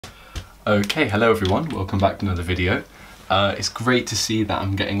Okay, hello everyone, welcome back to another video. It's great to see that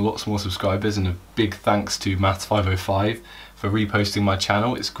I'm getting lots more subscribers, and a big thanks to Maths505 for reposting my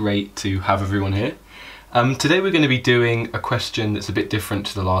channel. It's great to have everyone here. Today we're going to be doing a question that's a bit different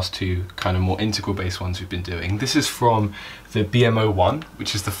to the last two kind of more integral based ones we've been doing. This is from the BMO1,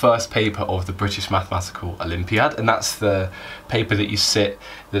 which is the first paper of the British Mathematical Olympiad, and that's the paper that you sit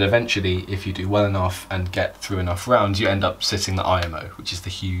that eventually, if you do well enough and get through enough rounds, you end up sitting the IMO, which is the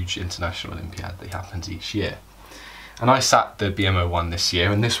huge international Olympiad that happens each year. And I sat the BMO1 this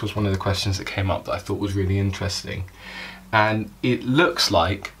year, and this was one of the questions that came up that I thought was really interesting. And it looks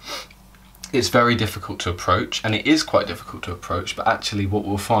like it's very difficult to approach, and it is quite difficult to approach, but actually what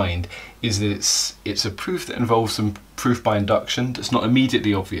we'll find is that it's a proof that involves some proof by induction that's not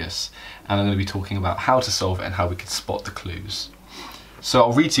immediately obvious, and I'm going to be talking about how to solve it and how we can spot the clues. So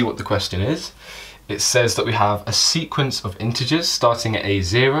I'll read to you what the question is. It says that we have a sequence of integers starting at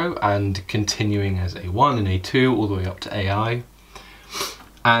A0 and continuing as A1 and A2 all the way up to AI,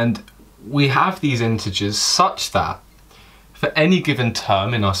 and we have these integers such that for any given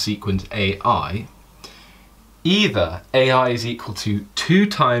term in our sequence AI, either AI is equal to 2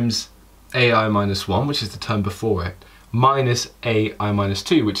 times AI minus 1, which is the term before it, minus AI minus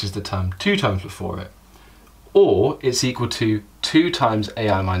 2, which is the term 2 times before it, or it's equal to 2 times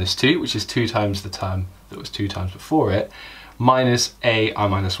AI minus 2, which is 2 times the term that was 2 times before it, minus AI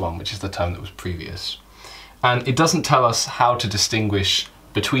minus 1, which is the term that was previous. And it doesn't tell us how to distinguish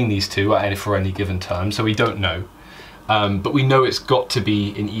between these two for any given term, so we don't know. But we know it's got to be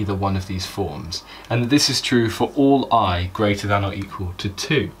in either one of these forms, and this is true for all I greater than or equal to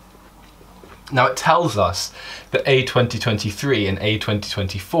 2. Now it tells us that A2023 and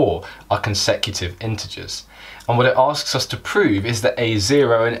A2024 are consecutive integers, and what it asks us to prove is that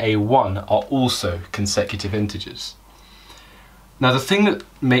A0 and A1 are also consecutive integers. Now the thing that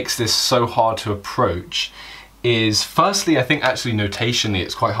makes this so hard to approach is, firstly, I think actually notationally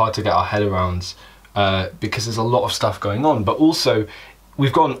it's quite hard to get our head around because there's a lot of stuff going on, but also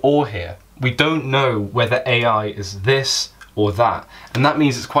we've got an or here. We don't know whether AI is this or that, and that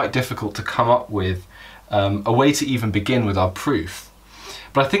means it's quite difficult to come up with a way to even begin with our proof.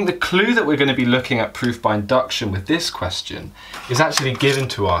 But I think the clue that we're going to be looking at proof by induction with this question is actually given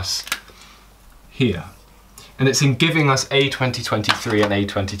to us here, and it's in giving us A2023 and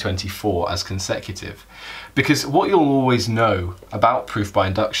A2024 as consecutive. Because what you'll always know about proof by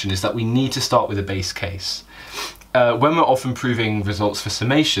induction is that we need to start with a base case. When we're often proving results for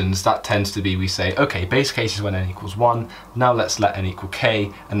summations, that tends to be, we say, okay, base case is when n equals 1, now let's let n equal k,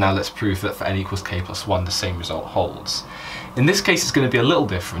 and now let's prove that for n equals k plus 1 the same result holds. In this case it's going to be a little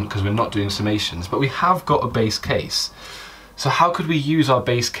different because we're not doing summations, but we have got a base case. So how could we use our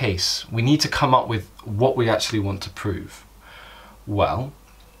base case? We need to come up with what we actually want to prove. Well,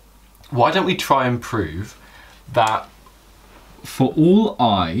 why don't we try and prove that for all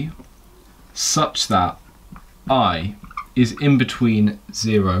I such that I is in between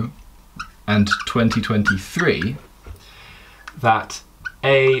 0 and 2023, that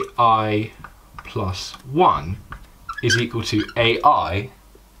AI plus 1 is equal to AI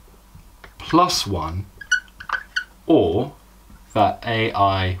plus 1, or that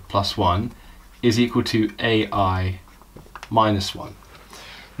AI plus 1 is equal to AI minus 1.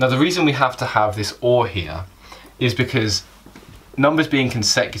 Now the reason we have to have this or here is because numbers being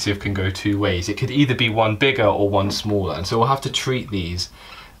consecutive can go two ways. It could either be one bigger or one smaller, and so we'll have to treat these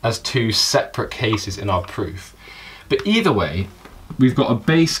as two separate cases in our proof. But either way, we've got a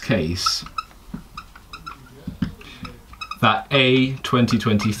base case that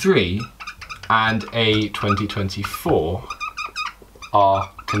A2023 and A2024 are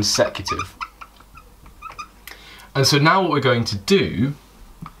consecutive. And so now what we're going to do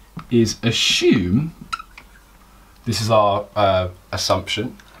is assume, this is our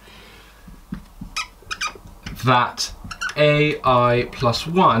assumption, that AI plus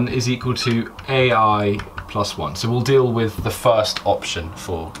 1 is equal to AI plus 1. So we'll deal with the first option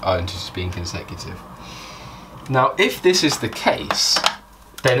for our integers being consecutive. Now if this is the case,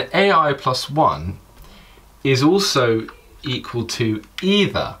 then AI plus 1 is also equal to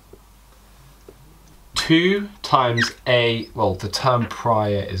either 2 times well, the term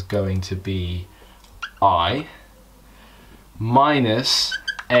prior is going to be I, minus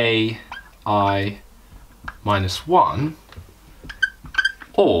AI minus 1,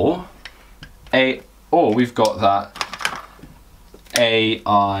 or we've got that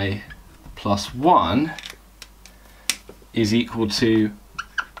AI plus 1 is equal to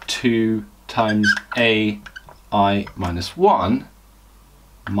 2 times AI minus 1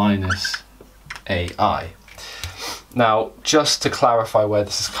 minus AI. Now, just to clarify where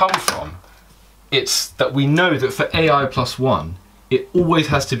this has come from, it's that we know that for ai plus 1, it always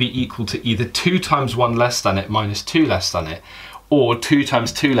has to be equal to either 2 times 1 less than it minus 2 less than it, or 2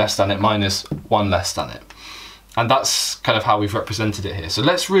 times 2 less than it minus 1 less than it. And that's kind of how we've represented it here. So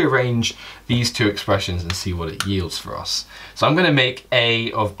let's rearrange these two expressions and see what it yields for us. So I'm going to make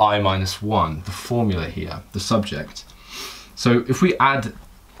a of I minus 1, the formula here, the subject. So if we add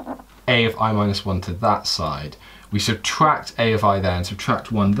a of I minus 1 to that side, we subtract a of I there and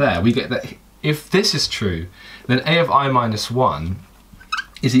subtract 1 there, we get that if this is true, then a of I minus 1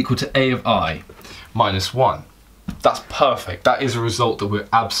 is equal to a of I minus 1. That's perfect. That is a result that we're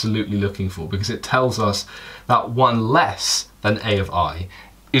absolutely looking for, because it tells us that 1 less than a of I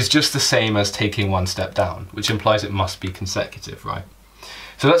is just the same as taking 1 step down, which implies it must be consecutive, right?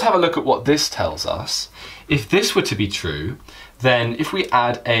 So let's have a look at what this tells us. If this were to be true, then if we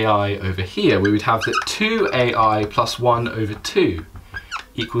add ai over here, we would have that 2ai plus 1 over 2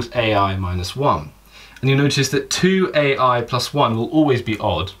 equals ai minus 1. And you'll notice that 2ai plus 1 will always be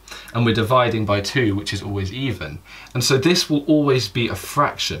odd, and we're dividing by 2, which is always even. And so this will always be a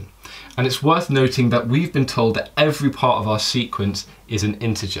fraction. And it's worth noting that we've been told that every part of our sequence is an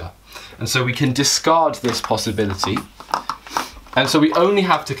integer. And so we can discard this possibility. And so we only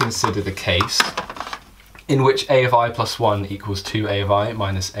have to consider the case in which a of I plus 1 equals 2a of I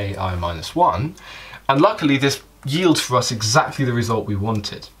minus ai minus 1. And luckily this yields for us exactly the result we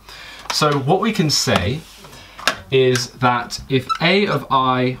wanted. So what we can say is that if a of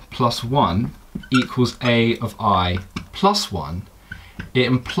I plus 1 equals a of I plus 1, it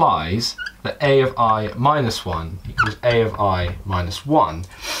implies that a of I minus 1 equals a of I minus 1.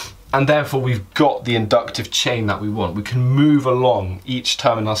 And therefore we've got the inductive chain that we want. We can move along each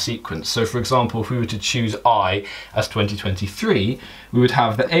term in our sequence. So for example, if we were to choose I as 2023, we would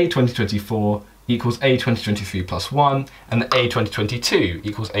have that a 2024 equals a 2023 plus 1, and that a 2022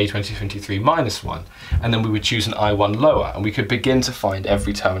 equals a 2023 minus 1. And then we would choose an I1 lower, and we could begin to find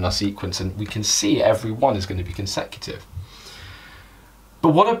every term in our sequence, and we can see every one is going to be consecutive. But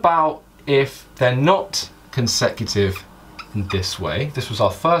what about if they're not consecutive in this way? This was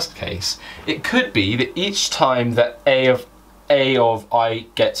our first case. It could be that each time that a of I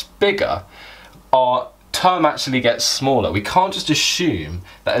gets bigger, our term actually gets smaller. We can't just assume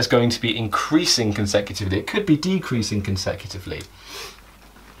that it's going to be increasing consecutively. It could be decreasing consecutively.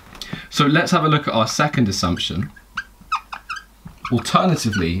 So let's have a look at our second assumption.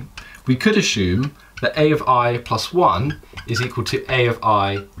 Alternatively, we could assume that a of I plus 1 is equal to a of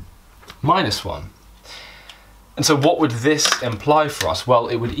I minus 1. And so what would this imply for us? Well,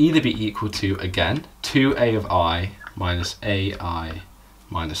 it would either be equal to, again, 2a of I minus ai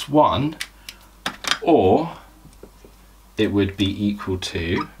minus 1, or it would be equal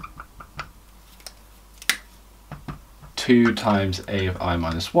to 2 times a of I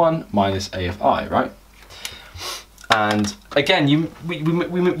minus 1 minus a of I, right? And again, you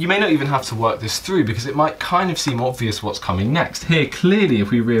may not even have to work this through, because it might kind of seem obvious what's coming next. Here, clearly, if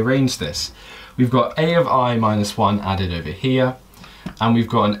we rearrange this, we've got a of I minus 1 added over here, and we've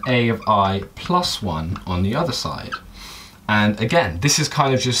got an a of I plus 1 on the other side. And again, this is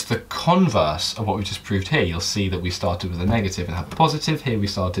kind of just the converse of what we just proved here. You'll see that we started with a negative and have a positive. Here we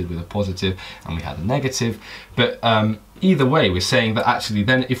started with a positive and we had a negative. But either way, we're saying that actually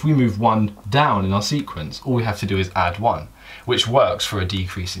then if we move 1 down in our sequence, all we have to do is add 1, which works for a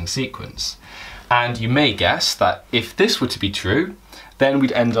decreasing sequence. And you may guess that if this were to be true, then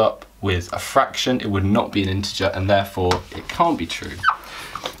we'd end up with a fraction. It would not be an integer, and therefore it can't be true.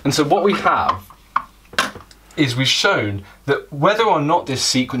 And so what we have is we've shown that whether or not this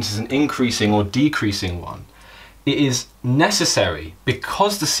sequence is an increasing or decreasing one, it is necessary,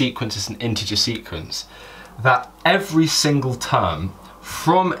 because the sequence is an integer sequence, that every single term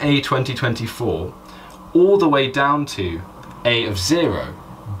from a 2024 all the way down to a of 0,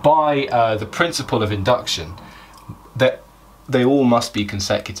 by the principle of induction, that they all must be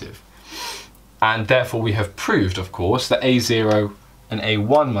consecutive. And therefore we have proved, of course, that a0 and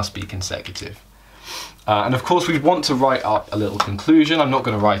a1 must be consecutive. And of course we'd want to write up a little conclusion. I'm not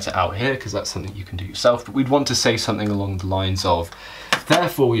going to write it out here because that's something you can do yourself, but we'd want to say something along the lines of,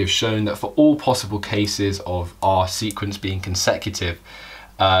 therefore we have shown that for all possible cases of our sequence being consecutive,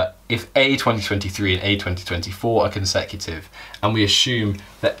 if a 2023 and a 2024 are consecutive, and we assume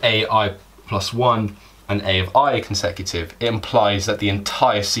that ai plus 1 and a of I are consecutive, it implies that the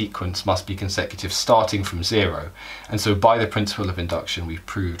entire sequence must be consecutive starting from 0. And so by the principle of induction, we've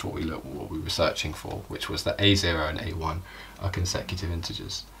proved what we were searching for, which was that a0 and a1 are consecutive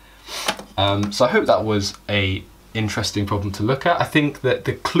integers. So I hope that was a interesting problem to look at. I think that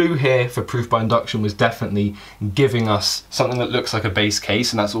the clue here for proof by induction was definitely giving us something that looks like a base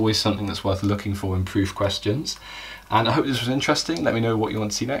case, and that's always something that's worth looking for in proof questions. And I hope this was interesting. Let me know what you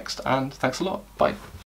want to see next, and thanks a lot. Bye.